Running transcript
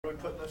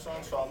putting this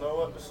on so I'll know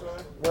what to say?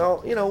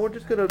 Well, we're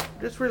just gonna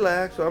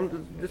relax.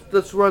 Just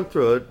let's run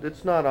through it.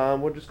 It's not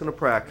on. We're just gonna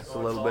practice a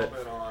little bit.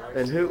 Been on. I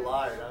And see who? the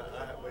light.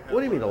 What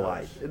do you mean the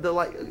light? The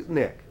light,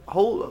 Nick.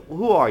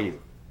 Who are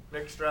you?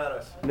 Nick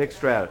Stratus. Nick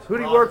Stratus. Who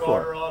do you work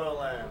for?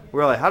 Autoland.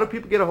 Really? How do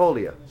people get a hold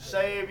of you?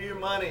 Save you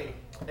money.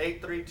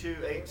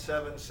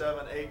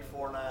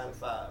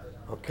 832-877-8495.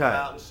 Okay. Come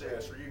out and see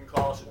us, or you can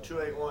call us at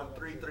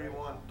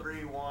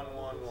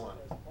 281-331-3111.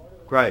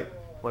 Great.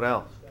 What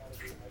else?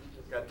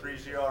 Got 3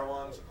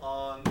 ZR1s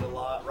on the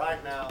lot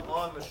right now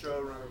on the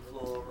showroom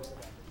floor.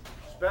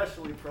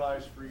 Specially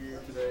priced for you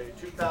today.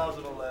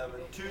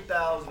 2011,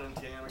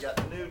 2010. We got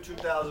the new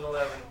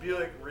 2011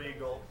 Buick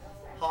Regal,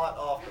 hot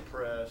off the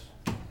press.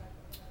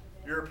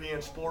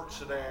 European sports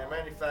sedan,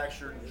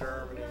 manufactured in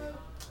Germany.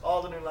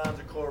 All the new lines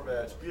of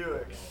Corvettes,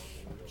 Buicks,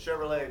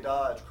 Chevrolet,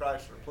 Dodge,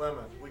 Chrysler,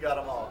 Plymouth. We got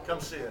them all. Come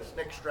see us.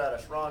 Nick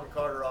Stratus, Ron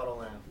Carter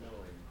Autoland.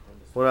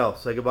 What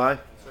else? Say goodbye.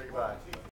 Say goodbye.